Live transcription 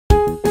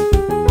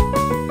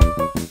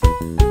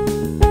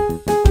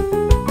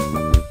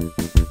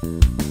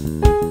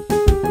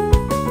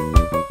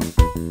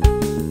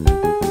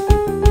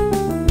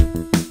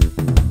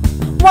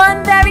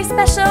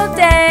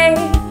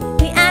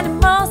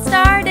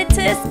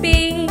to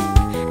speak.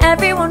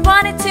 Everyone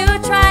wanted to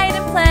try it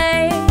and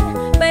play,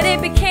 but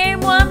it became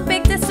one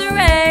big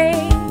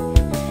disarray.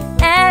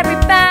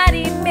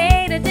 Everybody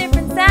made a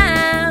different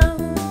sound.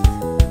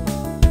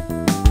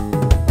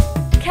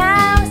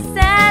 Cow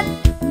said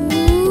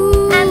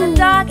moo, and the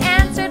dog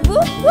answered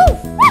woof woof.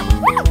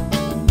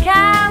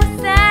 Cow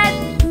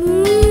said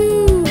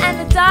moo, and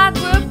the dog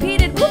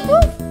repeated woof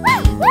woof.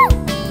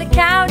 The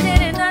cow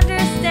didn't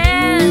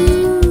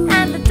understand,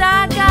 and the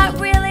dog got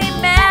really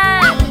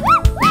mad.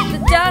 The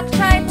dog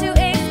tried to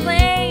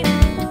explain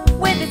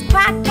with his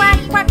quack, quack,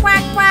 quack,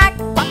 quack, quack.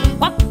 Quack,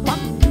 quack, quack.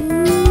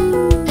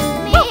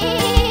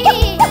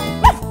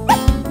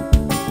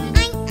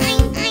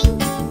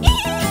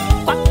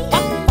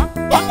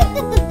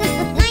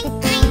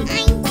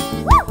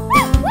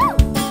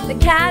 The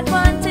cat